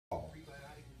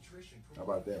How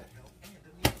about that?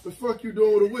 The fuck you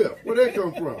doing with a whip? Where that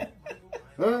come from?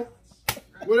 Huh?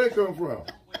 Where that come from? What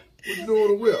you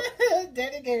doing with a whip?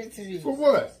 Daddy gave it to me. For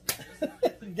what?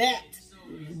 That.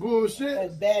 Bullshit. A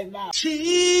bad mouth.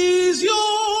 She's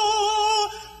your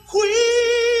queen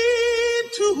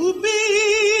to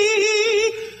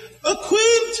be, a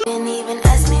queen to... Didn't even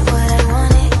ask me what I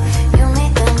wanted. You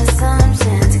made them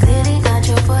assumptions. Clearly not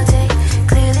your forte.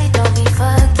 Clearly don't be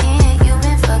fucking. You've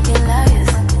been fucking liars.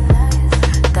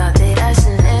 Thought that I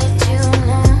should let you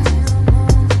know.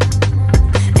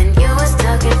 And you was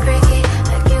talking freaky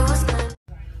like you was gonna...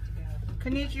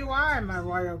 Konnichiwa, my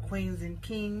royal queens and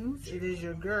kings. It is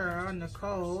your girl,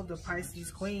 Nicole, the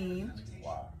Pisces queen.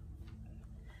 Wow.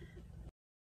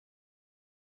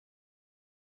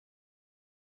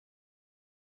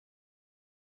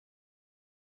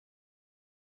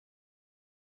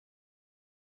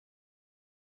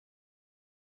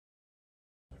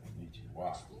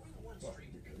 Wow.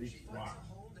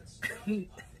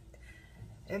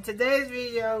 In today's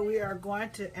video, we are going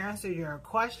to answer your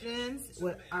questions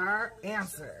with our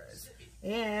answers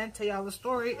and tell y'all the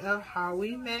story of how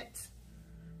we met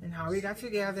and how we got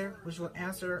together, which will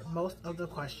answer most of the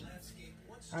questions.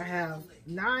 I have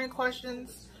 9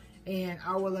 questions, and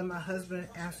I will let my husband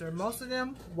answer most of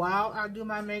them while I do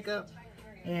my makeup,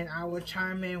 and I will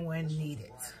chime in when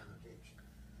needed.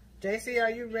 JC, are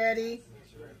you ready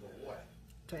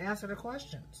to answer the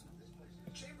questions?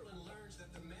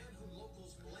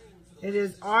 It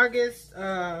is August,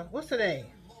 what's today?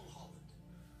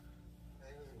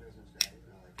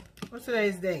 What's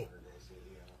today's date?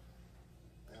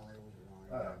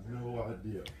 I have no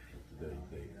idea today's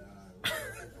date.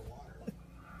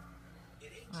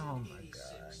 Oh my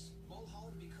God.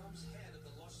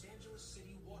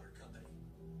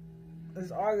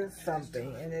 It's August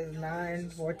something, and it's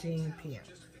 9:14 p.m.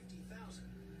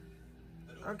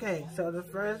 Okay, so the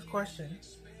first question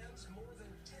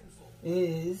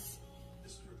is,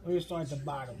 we're gonna start at the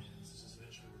bottom.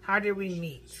 How did we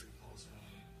meet?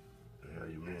 The hell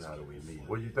you mean, how do we meet?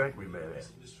 What do you think we met at?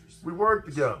 We worked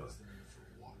together.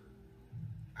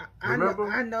 I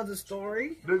know the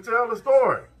story. Then tell the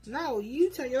story. No, you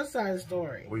tell your side of the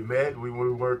story. We met, we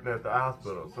were working at the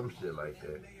hospital, some shit like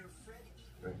that.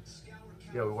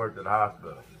 Yeah, we worked at the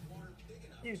hospital.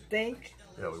 You think?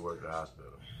 Yeah, we worked at the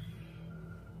hospital.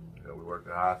 Yeah, we worked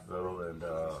at the hospital, and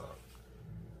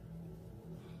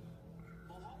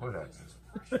what happened?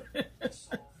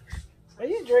 Are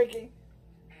you drinking?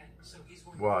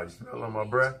 Why, you smell on my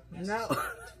breath? No.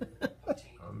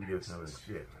 Let me get some of this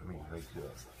shit. Let me make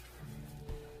sure.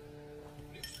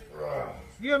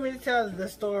 You want me to tell the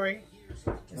story?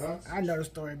 Huh? I know the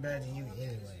story better than you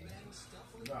anyway.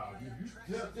 Nah,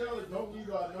 you tell it, don't leave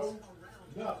out nothing.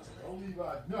 Don't leave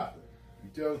out nothing. You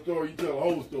tell the story, you tell the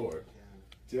whole story.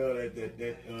 Tell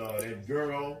that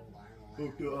girl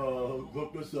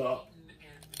hooked us up.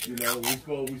 You know, we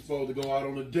supposed to go out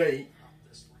on a date.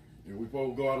 And we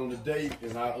supposed to go out on a date,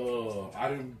 and I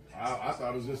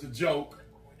thought it was just a joke.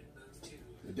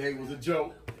 The date was a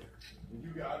joke, and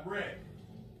you got wrecked.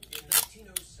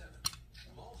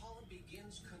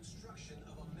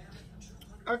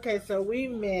 Okay, so we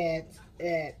met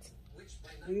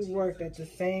we worked at the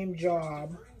same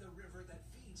job.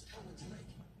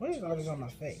 What is all this on my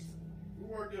face? We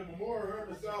worked at Memorial here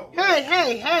in the South.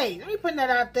 Hey, don't be putting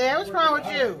that out there. What's wrong with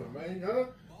you? Man, huh?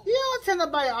 You don't tell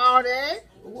nobody all that.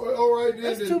 Well, all right, then.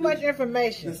 That's too much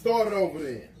information. Then start it over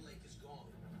then.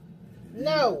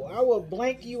 No, I will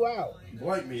blank you out.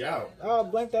 Blank me out. I'll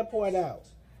blank that point out.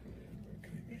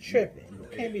 You tripping. You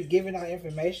can't be giving out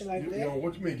information like that. You know,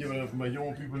 what you mean giving information? You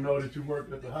want people to know that you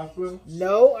worked at the hospital?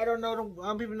 No, I don't know. I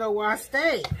want people to know where I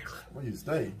stay. Where you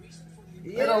stay?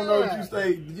 Yeah. They don't know that you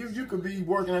stay. You could be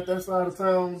working at that side of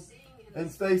town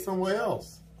and stay somewhere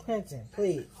else. Clinton,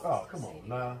 please. Oh, come on,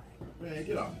 nah. Man,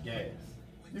 get off the gas.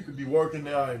 You could be working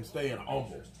there and staying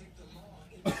humble.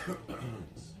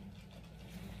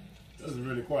 Doesn't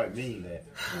really quite mean that.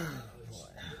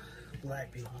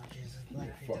 Black people, Jesus.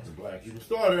 Black people. Fucking black people.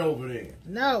 Start it over there.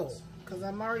 No, because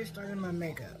I'm already starting my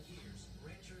makeup.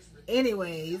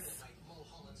 Anyways,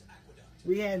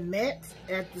 we had met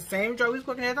at the same job. We was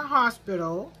working at the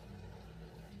hospital.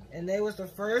 And they was the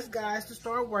first guys to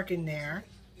start working there.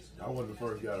 I wasn't the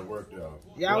first guy to work there.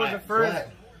 Yeah, I was the first.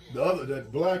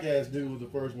 That black ass dude was the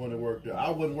first one that worked there. I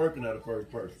wasn't working there the first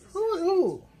person.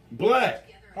 Who? Black.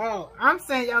 Oh, I'm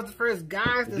saying y'all was the first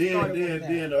guys that started working there.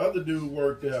 Then the other dude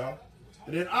worked there.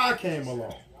 And then I came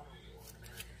along.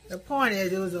 The point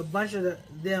is, it was a bunch of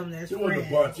them that's It wasn't a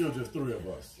friends. bunch. It was just 3 of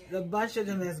us. A bunch of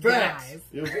them as Facts. guys.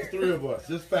 It was just 3 of us.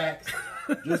 Just facts.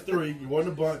 Just 3. It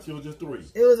wasn't a bunch. It was just 3.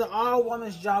 It was an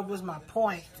all-woman's job. Was my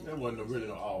point. That wasn't really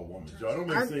an all-woman job. Don't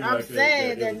make it seem I'm like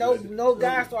saying that it no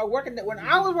guys started working there. When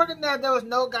I was working there was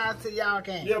no guys till y'all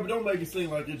came. Yeah, but don't make it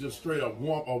seem like it's just straight up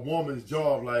a woman's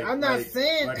job. Like I'm not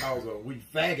saying like I was a we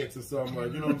faggots or something.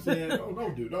 Like, you know what I'm saying?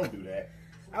 Don't do that.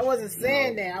 I wasn't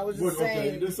saying that. I was just saying.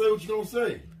 Okay, just say what you don't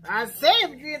say. I said,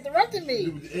 but you interrupted me.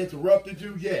 You interrupted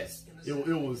you. Yes, it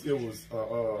was.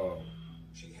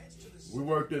 We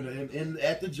worked in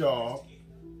at the job.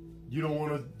 You don't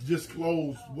want to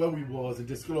disclose where we was and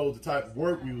disclose the type of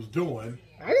work we was doing.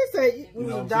 I didn't say we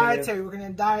was dietary. working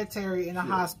in dietary in a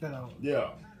hospital. Yeah.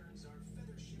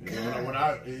 When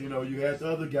I you had the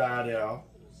other guy there,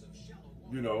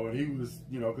 and he was,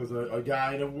 because a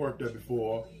guy never worked there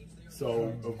before.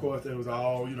 So, of course, it was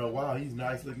all, wow, he's a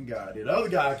nice-looking guy. Then the other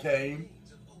guy came,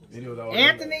 and he was all...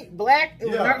 Anthony Black?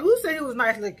 Yeah. Who said he was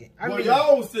nice-looking?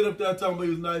 Y'all was sitting up there talking about he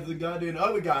was a nice-looking guy. Then the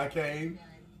other guy came,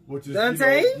 which is...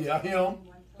 Dante? Yeah, him.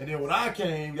 And then when I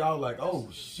came, y'all was like, oh,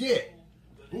 shit.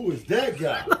 Who is that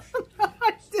guy?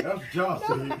 That's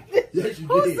Johnson. Yes, you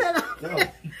Who did. said all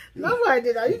that? Nobody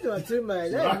did that. You doing too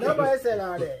much. Nobody said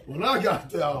all that. When I got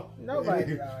there... Nobody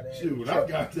did all that. Shoot, when I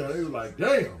got there, they were like,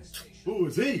 damn, who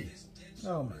is he?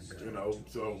 Oh my God.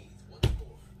 So,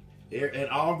 and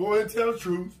I'll go ahead and tell the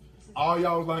truth. All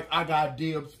y'all was like, I got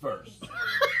dibs first.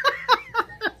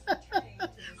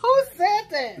 Who said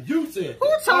that? You said Who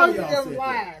that. told you All y'all them said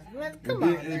lies? that. Man, come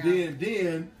and on.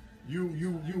 then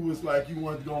you was like, you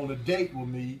wanted to go on a date with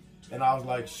me, and I was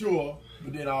like, sure.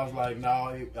 But then I was like, no,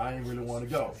 I ain't really want to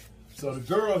go. So the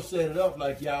girl set it up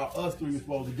like us 3 were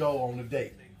supposed to go on a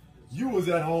date. You was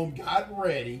at home, got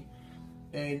ready,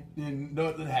 and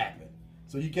nothing happened.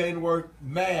 So you came to work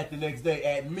mad the next day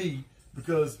at me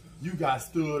because you got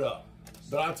stood up.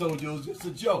 But I told you it was just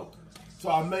a joke. So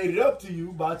I made it up to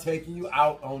you by taking you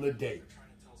out on a date.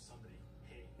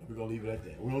 And we're going to leave it at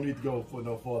that. We don't need to go for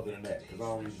no further than that because I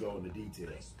don't need to go into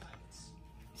details.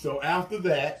 So after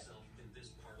that,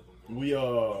 we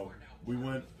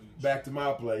went back to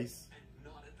my place,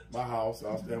 my house.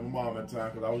 I was staying with my mom at the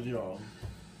time because I was young.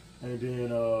 And then...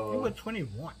 You were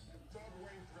 21.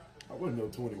 I wasn't no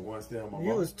 21 staying with my mom.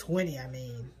 You was 20, I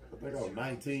mean. I think I was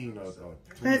 19 or 20.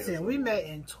 Listen, we met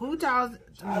in 2000.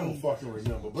 I don't fucking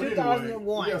remember. But 2001.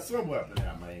 Anyway, yeah, somewhere up in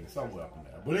there, man. Somewhere up in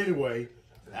there. But anyway,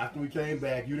 after we came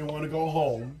back, you didn't want to go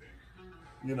home,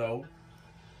 And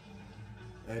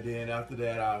then after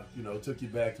that, I, took you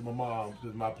back to my mom, to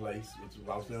my place, which was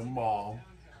I was staying with my mom.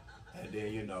 And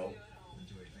then,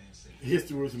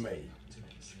 history was made.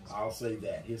 I'll say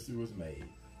that. History was made.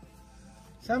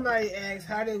 Somebody asked,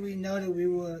 how did we know that we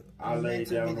were I laid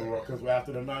down the rod because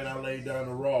after the night I laid down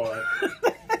the rod,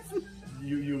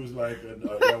 you was like,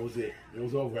 that was it. It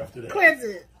was over after that.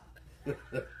 Quincy. It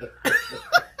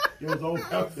was over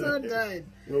after so that. done.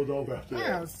 It was over after that.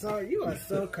 I'm so you are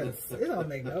so conceited. It don't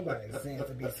make nobody sense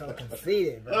to be so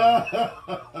conceited, bro.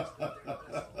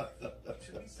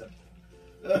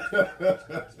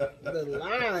 The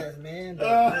lies, man.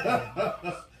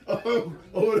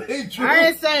 Oh, it ain't true. I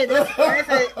ain't saying this.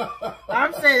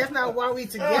 I'm saying that's not why we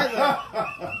together.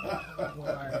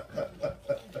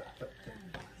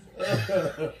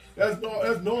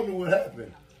 That's normally what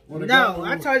happened. No,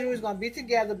 I told you we was gonna be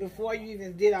together before you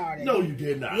even did all that. No, you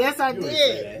did not. Yes, I You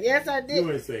did. Yes, I did.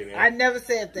 You ain't say that. I never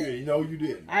said that. Yeah, no, you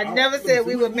didn't. I never said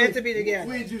we were meant to be together.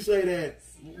 When did you say that?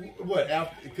 What?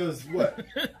 Because what?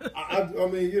 I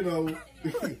mean,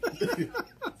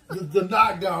 the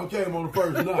knockdown came on the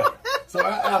first night. So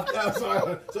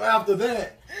after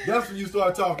that, that's when you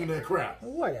start talking that crap.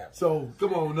 Whatever. So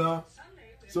come on now.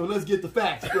 So let's get the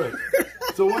facts straight.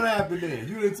 So what happened then?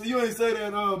 You ain't say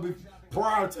that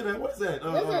prior to that. What's that?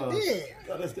 Yes, I did.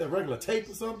 God, that's that regular tape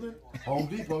or something. Home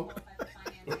Depot.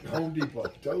 Home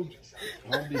Depot. Told you.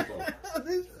 Home Depot.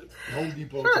 Home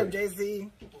Depot. Shut up, tape. JC.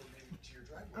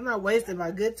 I'm not wasting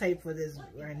my good tape for this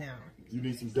right now. You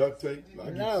need some duct tape?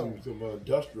 I'll No. get some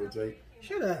industrial tape.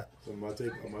 Shut up. Some of my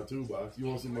tape on my toolbox. You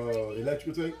want some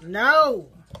electrical tape? No.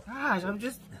 Gosh, I'm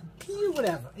just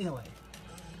whatever. Anyway,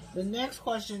 the next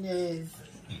question is,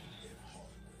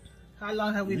 how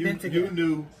long have we been together? You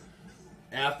knew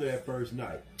after that first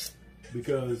night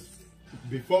because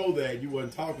before that you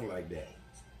wasn't talking like that.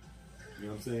 You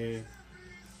know what I'm saying?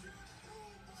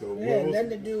 So It had nothing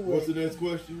to do with. what's the next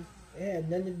question? It had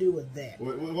nothing to do with that.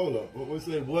 Wait, hold up. What's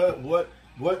that?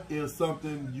 What is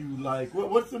something you like?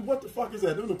 What the fuck is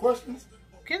that? Those are the questions?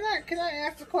 Can I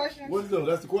ask the question? What's those?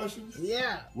 That's the questions?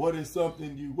 Yeah. What is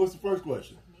something you? What's the first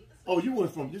question? Oh, you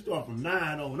start from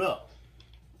 9 on up.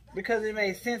 Because it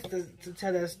made sense to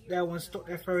tell us that one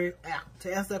story first,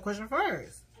 to answer that question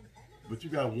first. But you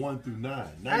got 1 through 9.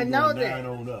 Now I you know going that. 9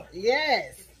 on up.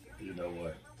 Yes. You know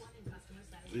what?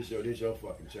 This your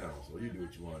fucking channel, so you do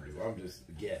what you want to do. I'm just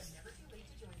a guest.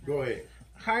 Go ahead.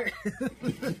 I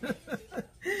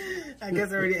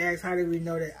guess I already asked, how did we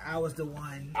know that I was the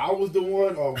one? I was the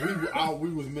one, or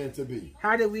we was meant to be.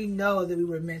 How did we know that we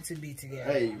were meant to be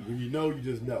together? Hey, when you know, you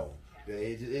just know.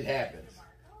 It happens.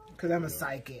 Because I'm a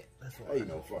psychic. That's why. Ain't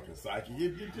no fucking psychic.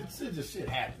 It just shit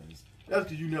happens. That's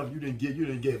because you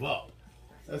didn't give up.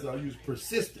 That's all. You was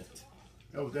persistent.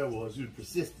 That's what that was. You was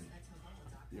persistent.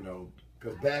 You know,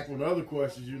 because back when the other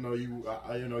questions, you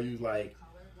was like,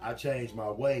 I changed my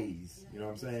ways. You know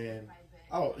what I'm saying?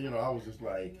 I was just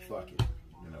like, fuck it.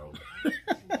 You know.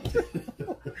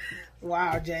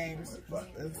 Wow, James. Fuck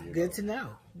it, That's good to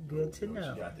know. Good to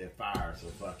know. She got that fire, so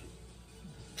fuck it.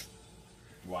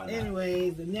 Why not?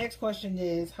 Anyways, the next question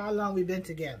is, how long we been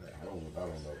together? I don't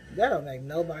know. That don't make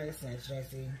nobody sense,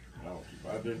 JC.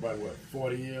 I've been about, what,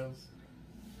 40 years?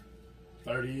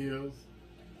 30 years?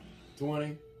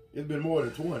 20? It's been more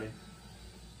than 20.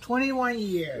 21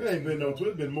 years. It ain't been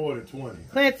it's been more than 20.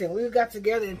 Clinton, we got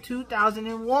together in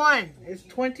 2001. It's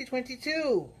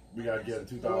 2022. We got together in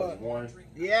 2001.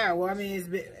 Yeah, well, I mean,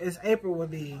 it's April would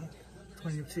be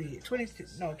 22 years.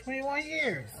 21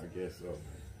 years. I guess so.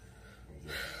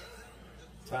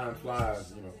 Time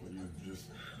flies, you know, when you just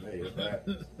made it back.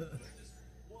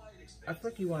 I feel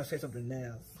like you want to say something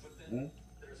else. Hmm?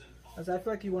 I feel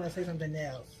like you want to say something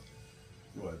else.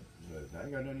 What? I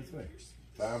ain't got nothing to say.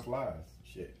 Time flies.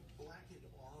 Shit.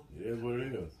 It is what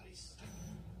it is.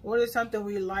 What is something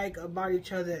we like about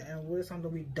each other, and what is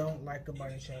something we don't like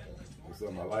about each other? What's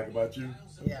something I like about you?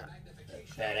 Yeah. That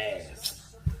fat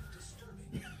ass.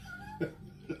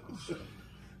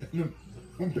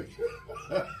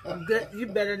 Good. You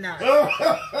better not.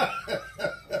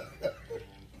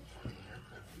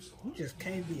 You just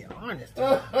can't be honest. You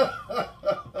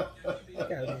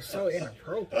gotta be so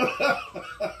inappropriate.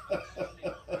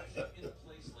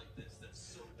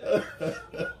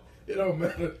 It don't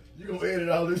matter. You gonna edit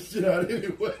all this shit out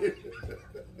anyway.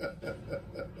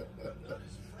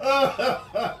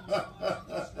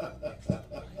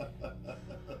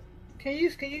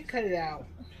 Can you cut it out?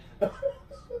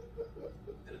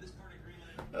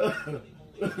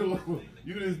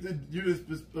 you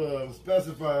just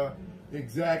specify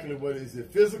exactly what is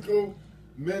it? Physical,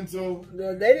 mental.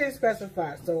 No, they didn't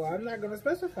specify, so I'm not gonna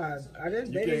specify. What is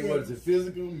it?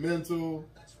 Physical, mental,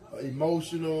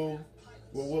 emotional.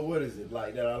 What is it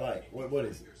like that I like? What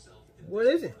is it? What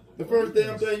is it? The first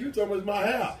damn thing you told me is my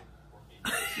hair.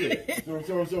 Shit.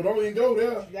 So don't even go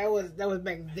there. That was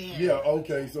back then. Yeah.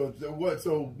 Okay. So what?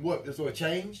 So it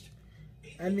changed.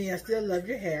 I mean, I still love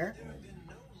your hair.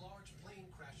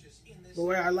 But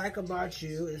what I like about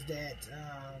you is that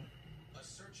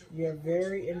you're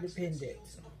very independent.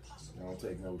 I don't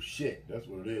take no shit. That's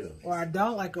what it is. What I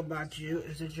don't like about you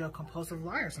is that you're a compulsive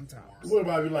liar sometimes. What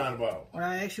about you lying about? When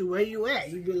I ask you where you at,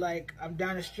 you be like, I'm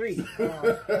down the street.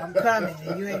 Or, I'm coming.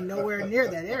 And you ain't nowhere near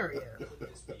that area.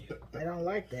 I don't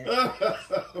like that.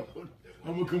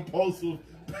 I'm a compulsive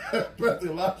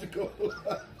pathological.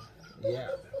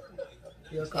 Yeah.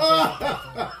 You're a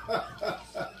compulsive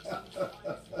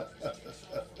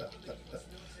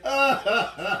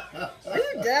Are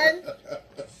you done?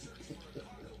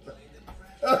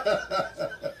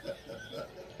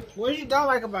 What you don't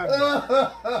like about me?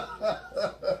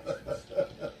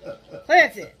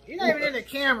 Clancy, you're not even in the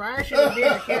camera. I shouldn't be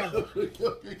in the camera.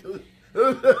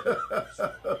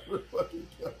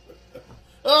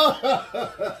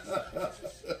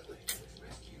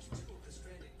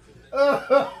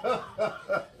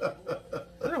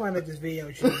 I don't want to make this video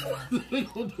with you anymore. They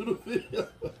gonna do the video.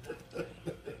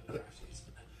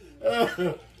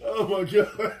 Oh my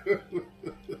god.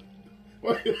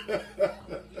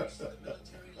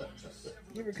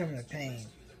 You're becoming a pain.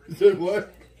 You say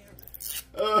what?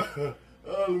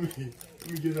 Let me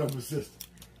get on my system.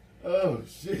 Oh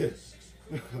shit.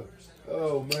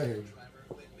 Oh man.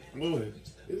 Boy,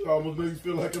 it almost makes me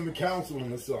feel like I'm in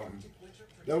counseling or something.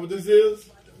 That what this is?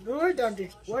 What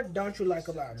don't you like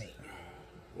about me?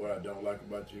 What I don't like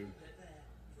about you?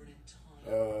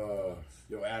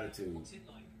 Your attitude.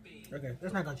 Okay,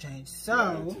 that's not gonna change. So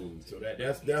Attitude. So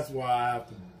that's why I have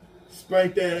to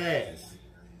spank that ass.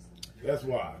 That's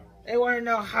why. they want to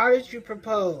know, how did you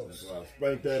propose? That's why I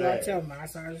spank that Should ass. I tell my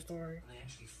side of the story?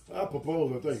 I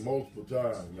proposed, I think, multiple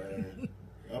times, man.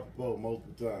 I proposed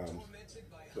multiple times.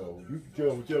 So you can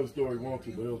tell whichever story you want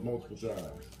to, but it was multiple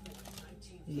times.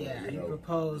 Yeah, you you know.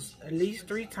 proposed at least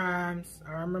 3 times.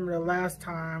 I remember the last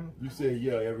time. You said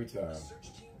yeah every time.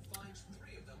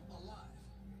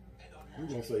 Who's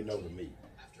gonna say no to me?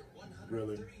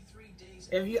 Really?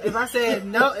 If I said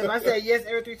no, if I said yes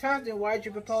every 3 times, then why did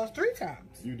you propose 3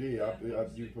 times? You did.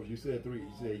 You said 3.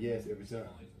 You said yes every time.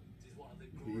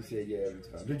 You said yeah every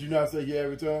time. Did you not say yeah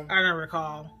every time? I don't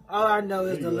recall. All I know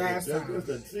is the last time.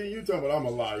 See, you talking about I'm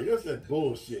a liar. That's that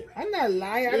bullshit. I'm not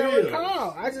lying. I don't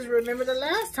recall. I just remember the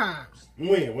last time.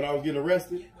 When I was getting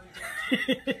arrested?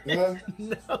 Huh?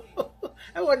 No,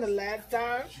 that wasn't the last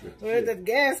time. We were at the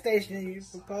gas station. You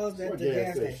proposed at the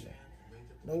gas station.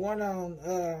 The one on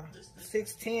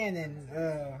 610 and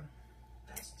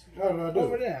how did I do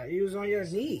over it? there. You was on your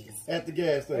knees. At the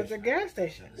gas station. At the gas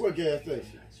station. What gas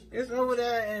station? It's over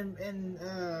there in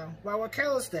by where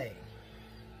Kayla stayed.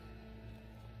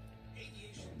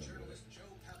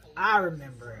 I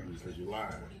remember it. Because you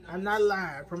lying. I'm not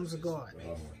lying. I promise to God.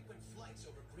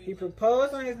 He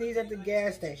proposed on his knees at the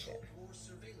gas station.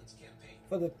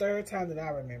 For the 3rd time that I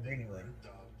remember, anyway.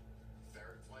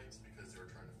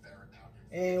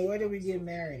 And where did we get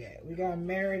married at? We got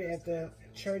married at the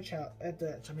church house, at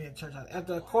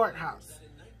the courthouse.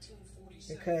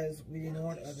 Because we didn't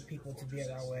want other people to be at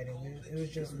our wedding. It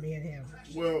was just me and him.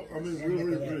 Well, I mean,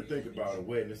 really think about a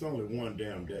wedding. It's only one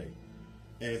damn day.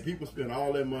 And people spend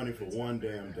all their money for one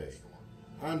damn day.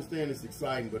 I understand it's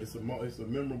exciting, but it's a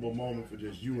memorable moment for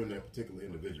just you and that particular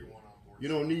individual. You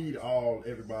don't need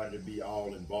everybody to be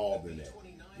all involved in that.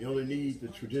 You only need the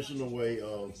traditional way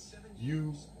of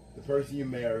you, the person you're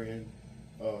marrying,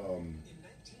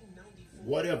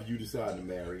 whatever you decide to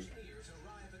marry,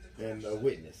 and a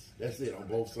witness. That's it on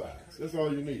both sides. That's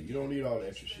all you need. You don't need all the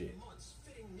extra shit.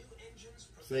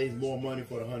 Saves more money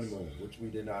for the honeymoon, which we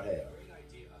did not have.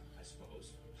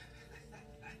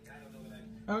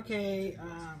 Okay,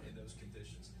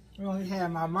 we only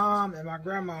had my mom and my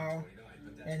grandma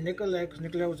and Nicolette, because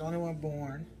Nicolette was the only one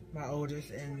born, my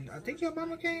oldest, and I think your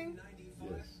mama came?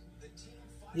 Yes.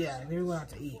 Yeah, and then we went out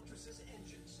to eat.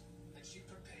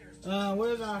 What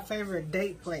is our favorite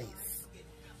date place?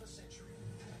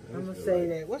 I'm going to say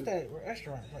that, what's that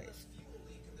restaurant place?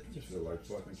 I just feel like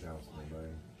fucking counseling,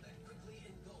 man.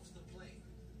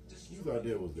 Whose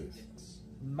idea was this?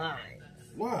 Mine.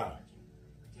 Why?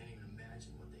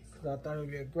 Because I thought it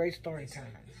would be a great story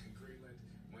time.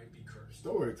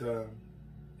 Story time?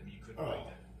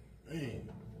 Oh, man.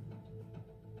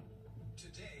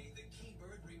 Today, the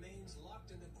keybird remains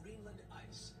locked in the Greenland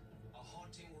ice, a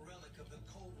haunting relic of the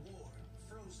Cold War,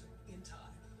 frozen in time.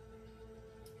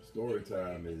 Story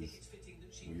time is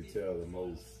when you tell the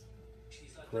most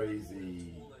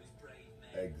crazy,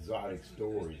 exotic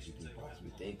stories you can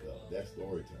possibly think of. That's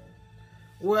story time.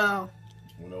 Well,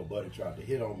 when old buddy tried to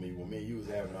hit on me, when me and you was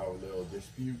having our little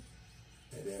dispute,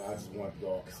 and then I just wanted to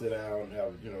go sit down and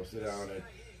have, sit down at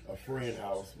a friend's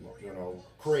house,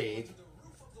 Craig.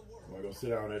 I want to go sit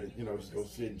down at it, just go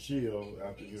sit and chill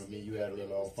after, me and you had a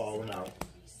little falling out.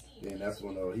 And that's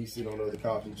when he sit on the other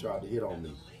couch and tried to hit on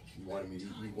me. He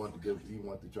wanted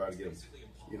to try to get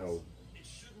him,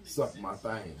 suck my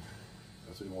thing.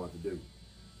 That's what he wanted to do.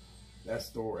 That's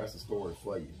a story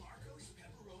for you.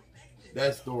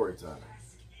 That's story time.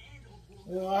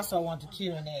 we also want the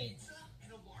Q&A.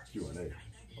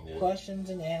 Q&A. Questions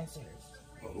and answers.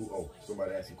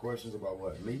 Somebody asking questions about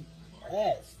what? Me?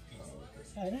 Yes.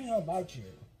 Okay. I don't know about you.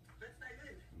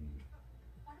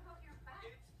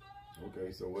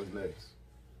 Okay, so what's next?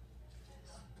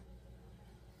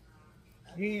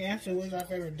 You didn't answer what's our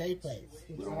favorite date place.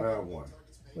 We don't have one.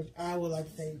 Which I would like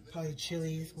to say probably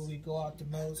Chili's, where we go out the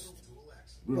most.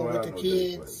 We Go don't with have the no date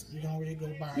kids. place. You don't really go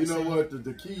by You know ourselves. what?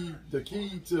 The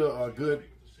key to a good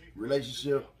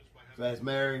relationship /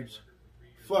 marriage,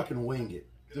 fucking wing it.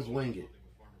 Just wing it.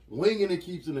 Winging it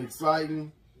keeps it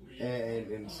exciting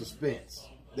and suspense.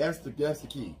 That's the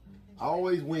key.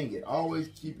 Always wing it. Always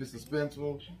keep it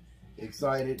suspenseful,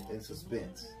 excited, and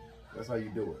suspense. That's how you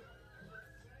do it.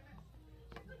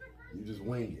 You just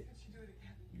wing it.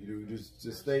 You just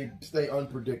stay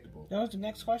unpredictable. That was the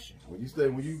next question.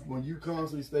 When you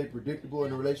constantly stay predictable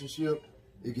in a relationship,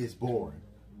 it gets boring.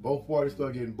 Both parties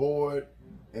start getting bored,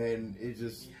 and it's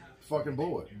just fucking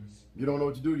bored. You don't know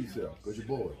what to do to yourself because you're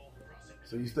bored.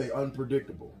 So you stay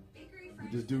unpredictable. You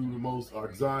just do the most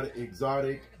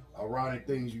exotic, ironic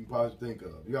things you can possibly think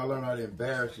of. You gotta learn how to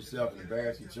embarrass yourself and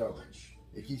embarrass each other.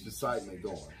 It keeps excitement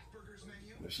going.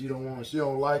 If she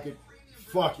don't like it,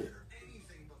 fuck it.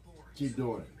 Keep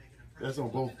doing it. That's on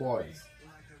both parties.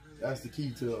 That's the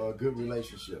key to a good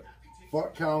relationship.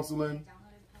 Fuck counseling.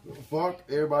 Fuck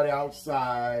everybody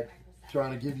outside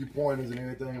trying to give you pointers and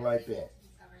everything like that.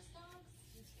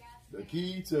 The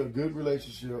key to a good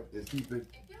relationship is keep it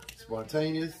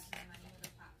spontaneous,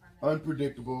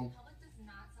 unpredictable,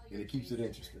 and it keeps it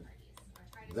interesting.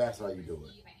 That's how you do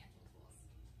it.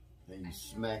 and you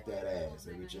smack that ass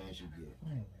every chance you get.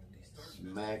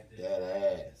 Smack that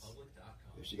ass.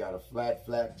 If she got a flat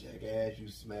flapjack ass, you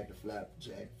smack the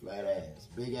flapjack flat ass.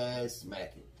 Big ass,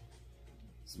 smack it.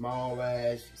 Small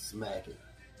ass, smack it.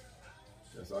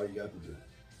 That's all you got to do.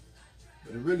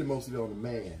 But it's really mostly on the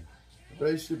man. The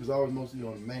relationship is always mostly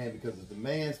on the man, because if the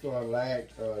man start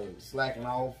slacking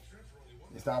off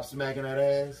and stop smacking that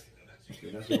ass,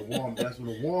 then that's when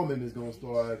a woman is gonna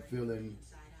start feeling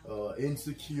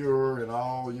insecure and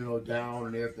all, you know, down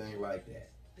and everything like that.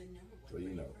 So, you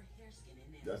know,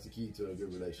 that's the key to a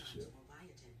good relationship.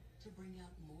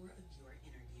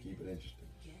 Keep it interesting.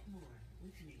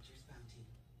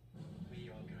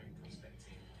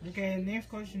 Okay, the next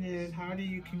question is, how do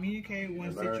you communicate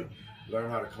when Learn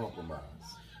how to compromise.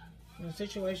 When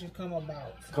situations come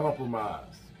about?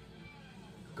 Compromise.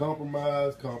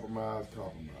 Compromise, compromise,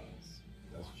 compromise.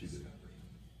 That's what you do.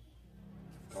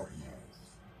 Compromise.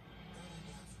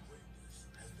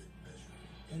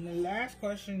 And the last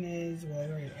question is, well, I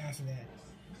already answered that.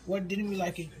 What didn't we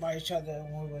like about each other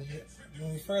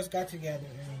when we first got together,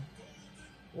 and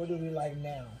what do we like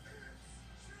now?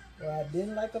 What I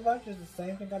didn't like about you is the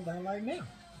same thing I don't like now.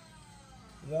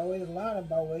 You always lie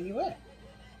about where you at.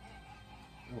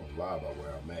 I don't lie about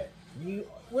where I'm at.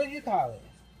 What do you call it?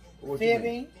 What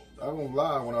Fibbing? I don't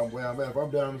lie when I'm where I'm at. If I'm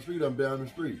down the street, I'm down the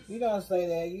street. You don't say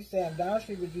that. You say I'm down the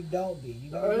street, but you don't be.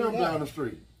 You I don't am down the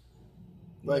street.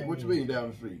 Like, what you mean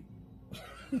down the street?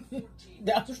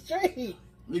 Down the street.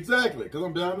 Exactly, because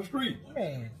I'm down the street.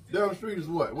 Man. Down the street is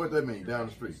what? What that mean, down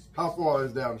the street? How far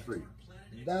is down the street?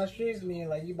 Down the street mean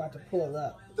like you about to pull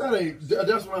up.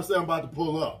 That's when I say I'm about to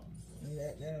pull up.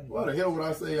 That Why the hell would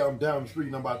I say I'm down the street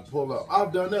and I'm about to pull up?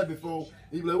 I've done that before.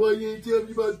 You be like, well, you ain't tell me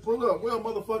you about to pull up. Well,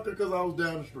 motherfucker, because I was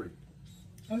down the street.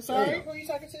 I'm sorry, Damn. Who you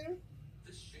talking to?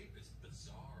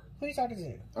 Who you talking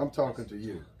to? I'm talking to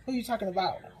you. Who you talking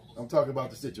about? I'm talking about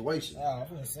the situation. Oh, I was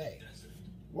going to say.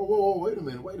 Whoa, wait a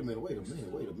minute.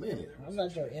 I'm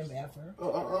not your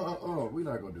MFer. We're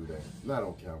not going to do that. Not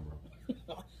on camera.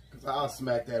 Because I'll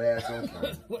smack that ass on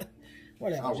camera.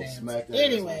 Whatever, I will James. smack that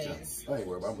Anyways. ass on camera. I ain't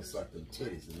worried about it. I'm going to suck them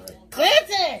titties tonight.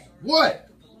 Clinton! What?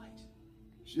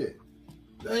 Shit.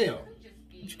 Damn.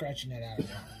 I'm scratching that out of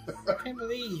there. I can't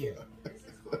believe you.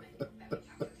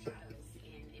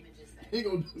 He ain't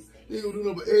gonna do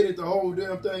nothing but edit the whole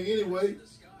damn thing anyway.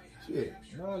 Shit.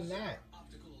 No, I'm not.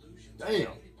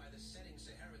 Damn.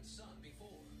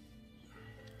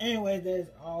 Anyway, there's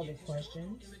all the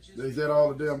questions. Is that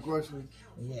all the damn questions?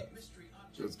 Yes.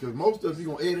 Because most of you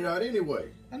going to edit out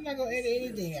anyway. I'm not going to edit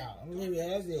anything out. I'm going to leave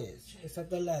it as is. Except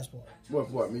the last part.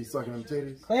 What? Me sucking them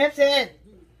titties? Clinton!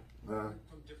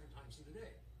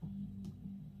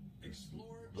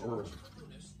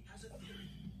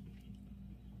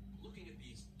 Looking at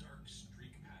these dark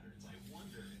streak patterns, I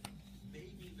wonder if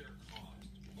maybe they're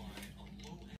caused by a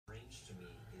low range. To me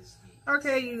is the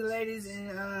Okay, you ladies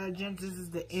and gents, this is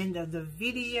the end of the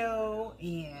video,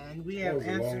 and we have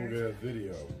That was a long answers. ass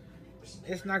video.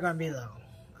 It's not going to be long.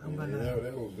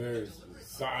 That was very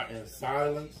in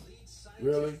silence.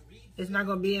 Really? It's not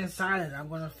going to be in silence. I'm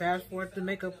going to fast forward the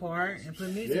makeup part and put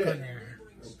music on there.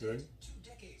 Okay.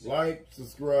 Like,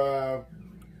 subscribe,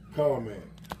 comment.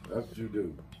 That's what you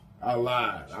do. I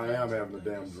lied. I am having a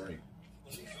damn drink.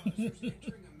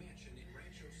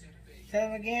 Tell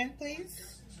them again,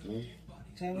 please.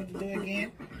 Tell them to do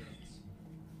again.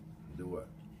 Do what?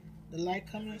 The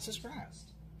like, comment, and subscribe.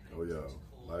 Oh, yeah.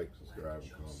 Like, subscribe,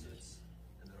 and comment.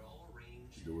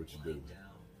 Do what you do.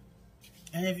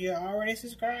 And if you're already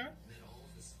subscribed,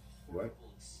 What?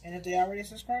 and if they already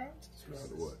subscribed, Subscribe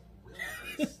to what?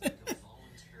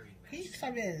 can you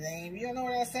stop being lame? You don't know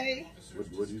what I say?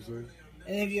 What do you say?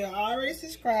 And if you're already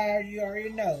subscribed, you already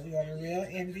know you're the real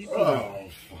MVP. Oh,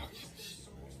 fuck.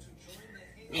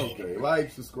 Okay,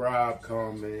 like, subscribe,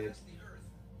 comment.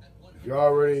 If you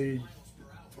already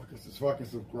fucking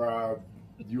subscribe,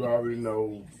 you already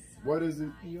know. What is it?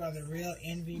 You are the real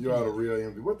MVP. You are the real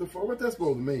MVP. What the fuck? What that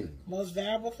supposed to mean? Most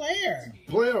valuable player.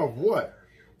 Player of what?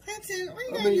 Clinton, what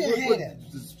you I gotta mean, do, hater?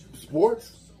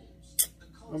 sports?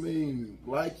 I mean,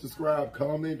 like, subscribe,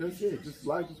 comment. That's it. Just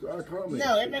like, subscribe, comment.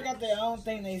 No, everybody got their own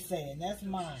thing they say, and that's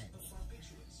mine.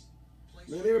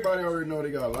 Man, everybody already know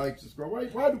they got to like, subscribe.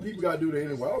 Why do people got to do that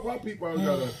anyway? Why people always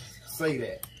got to say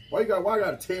that? Why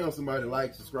got to tell somebody to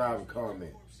like, subscribe, and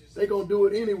comment? They gonna do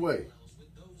it anyway.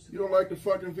 You don't like the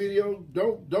fucking video?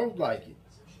 Don't like it.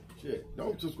 Shit,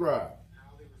 don't subscribe.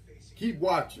 Keep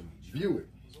watching. View it.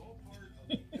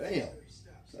 Damn.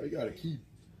 So you gotta keep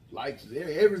likes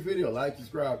every video. Like,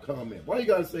 subscribe, comment. Why you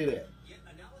gotta say that?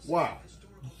 Why?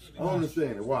 I don't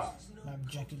understand it. Why? My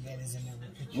junkie bed is in the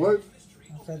picture. What?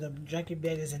 So the junkie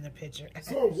bed is in the picture.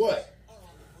 So what?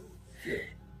 Shit.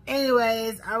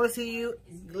 Anyways, I will see you,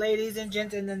 ladies and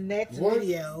gents, in the next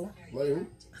video. Like who?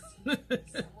 You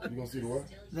gonna see the what?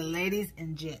 The ladies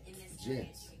and gents.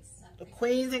 Gents. The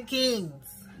queens and kings.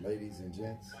 Ladies and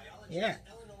gents. Yeah.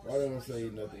 Why don't I say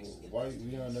nothing? Why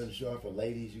you don't have nothing to show up for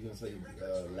ladies? You gonna say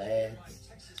lads,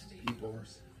 people?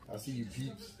 I see you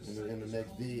peeps in the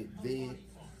next vid.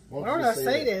 Why would I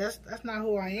say that? That's not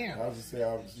who I am. I was just say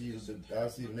I'll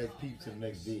see the next peeps in the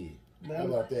next vid. How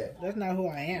about that? That's not who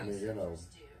I I am. mean, you know.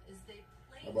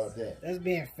 How about that? That's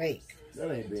being fake.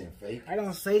 That ain't being fake. I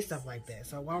don't say stuff like that.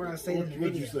 So why would I say it in the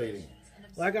What'd video? you say then?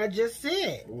 Like I just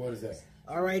said. What is that?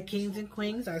 All right, kings and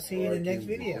queens. I'll see you in the next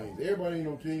video. Everybody ain't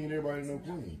no king and everybody ain't no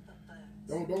queen.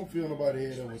 Don't fill nobody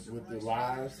head up with the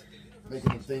lies, making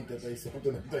them think that they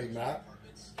something that they not.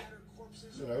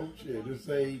 You know, shit. Just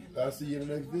say I'll see you in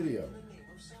the next video.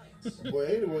 But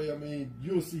anyway, I mean,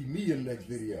 you'll see me in the next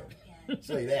video.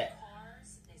 Say that.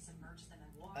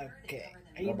 Okay.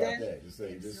 Are How you about done? that? Just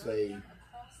say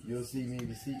you'll see me.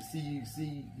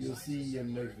 You'll see you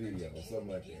in the next video or something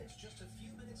like that. Just a few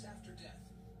minutes after death,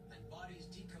 and bodies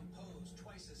decompose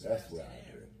twice as That's fast what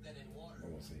I do. than in water. I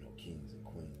won't say no kings and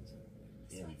queens.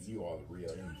 And you are the real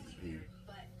MVP.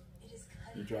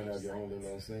 You trying to have your own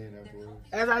little saying afterwards?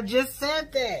 As I just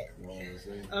said that. You know what I'm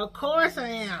saying? Of course I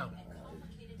am.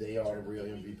 They are the real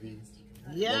MVP.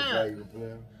 Most Yeah. valuable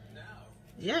player.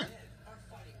 Yeah.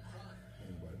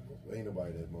 Ain't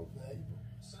nobody that's most valuable.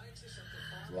 It's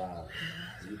lies.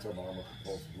 You talking about I'm a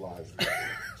compulsive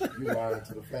liar. You lying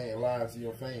to the lying to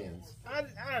your fans.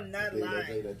 I'm not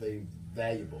lying. That they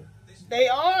valuable. They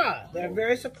are. They're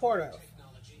very supportive.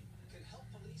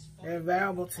 They're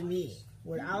valuable to me.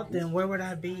 Without them, where would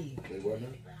I be? They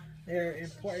wasn't. They're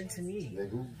important to me. They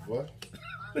who? What?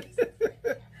 They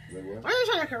what? Why are you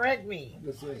trying to correct me? I'm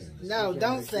just saying. No,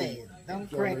 don't say it. Don't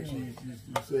correct me.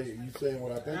 You saying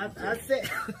what I think. I said.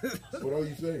 What are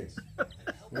you saying?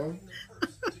 Huh?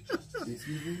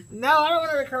 Excuse me? No, I don't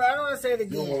want to correct. I don't want to say it You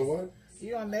don't again. want what?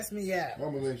 You gonna mess me up.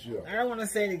 I'm gonna mess you up. I don't want to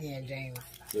say it again, James.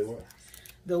 Say what?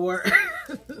 The word.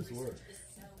 That's the word.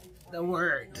 The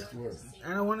word. That's the word.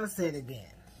 I don't want to say it again.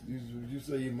 You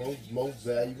say you're most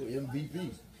valuable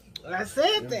MVP. I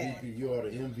said that. MVP. You are the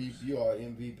MVP. You are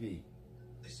MVP.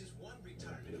 This is one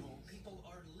retirement home people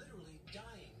are literally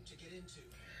dying to get into.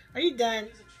 Are you done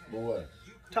But what?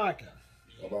 talking?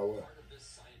 About what?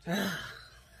 Can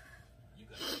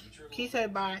you say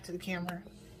bye to the camera?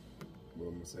 What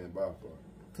am I saying bye for?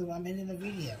 Because I'm in the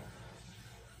video.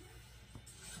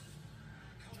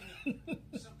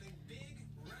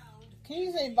 Can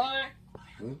you say bye?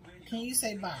 Hmm? Can you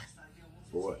say bye?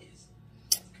 For what?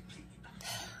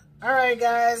 All right,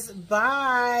 guys.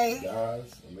 Bye.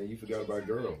 Guys? I mean, you forgot about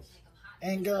girls.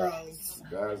 And girls.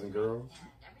 Guys and girls?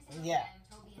 Yeah.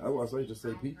 I want to say just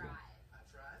say people.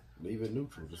 Leave it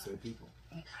neutral. Just say people.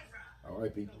 All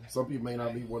right, people. Some people may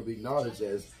not want to be acknowledged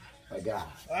as a guy.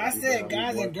 Well, I said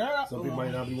guys and girls. Some people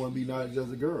might not want to be acknowledged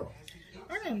as a girl.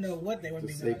 I don't know what they would be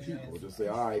Just say doing. people. Just say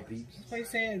all right, peeps. They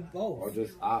saying both. Or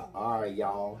just all right,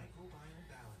 y'all.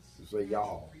 Just say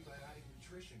y'all.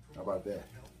 How about that?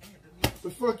 The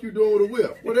fuck you doing with a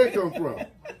whip? Where that come from?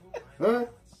 Huh?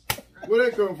 Where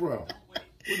that come from? What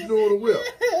you doing with a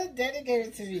whip? Daddy gave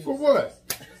it to me. For what?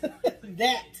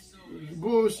 That.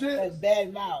 Bullshit. A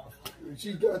bad mouth.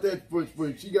 She got that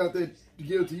she got that to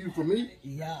give to you for me?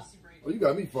 Yeah. Oh, you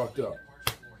got me fucked up.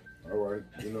 All right.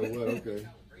 You know what? Okay.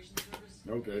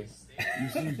 Okay.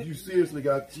 You seriously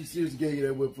she seriously gave you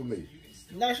that whip for me.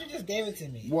 No, she just gave it to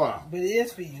me. Why? But it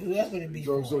is for you. Who else would it be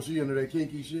for? So she into that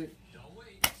kinky shit?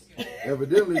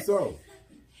 Evidently so.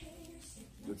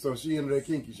 So she into that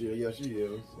kinky shit. Yeah, she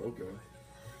is. Okay.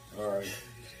 All right.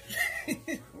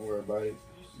 Don't worry about it.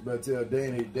 You better tell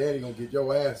Danny gonna get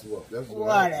your ass whooped. That's what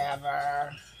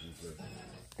Whatever. Okay.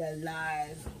 The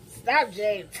lies. Stop,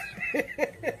 James.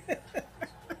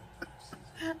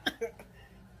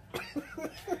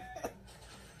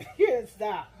 You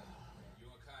stop.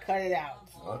 Cut it out.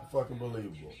 Unfucking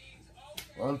believable.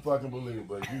 Unfucking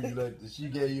believable. She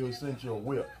gave you essential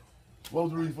whip. What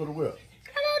was the reason for the whip?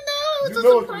 I don't know. It's You a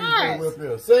know what the reason for surprise. the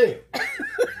whip is. Say it.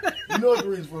 You know what the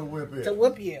reason for the whip is. To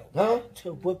whip you. Huh?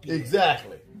 To whip you.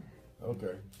 Exactly.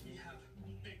 Okay.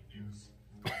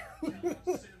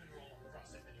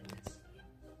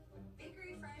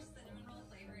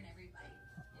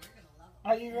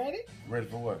 Are you ready? Ready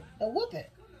for what? To whip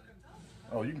it.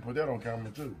 Oh, you can put that on camera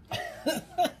too.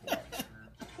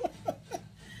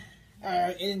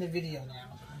 Alright, in the video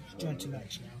now. It's doing too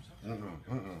much now. You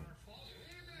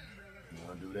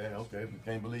want to do that? Okay.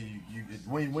 Can't believe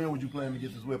when would you plan to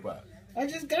get this whip out? I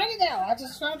just got it out. I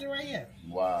just found it right here.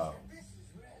 Wow.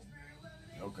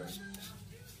 Okay.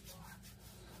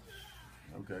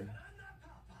 Okay.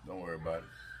 Don't worry about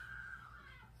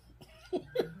it.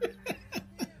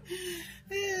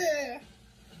 Yeah.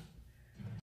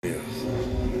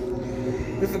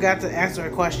 We forgot to answer a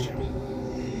question.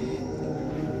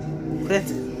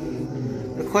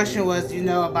 Clinton. The question was, you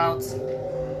know, about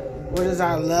what is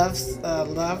our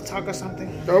love talk or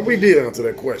something? Oh, we did answer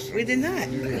that question. We did not.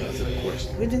 You didn't answer that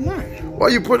question. We did not. Why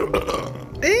you put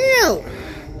Ew.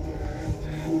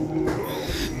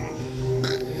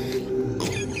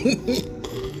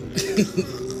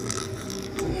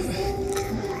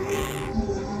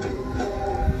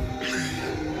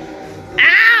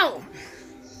 Ow!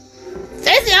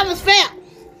 Stacey almost fell.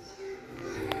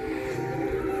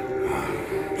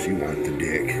 She wants the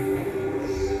dick.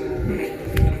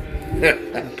 That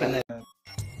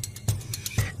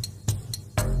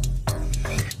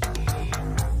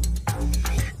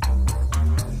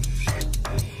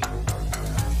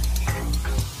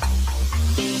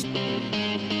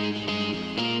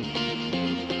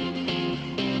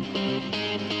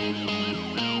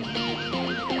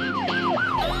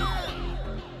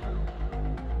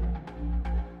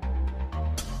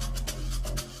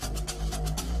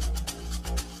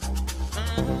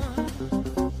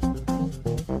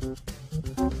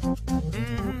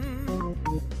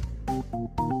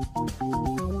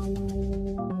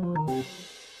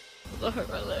hurt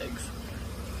my legs.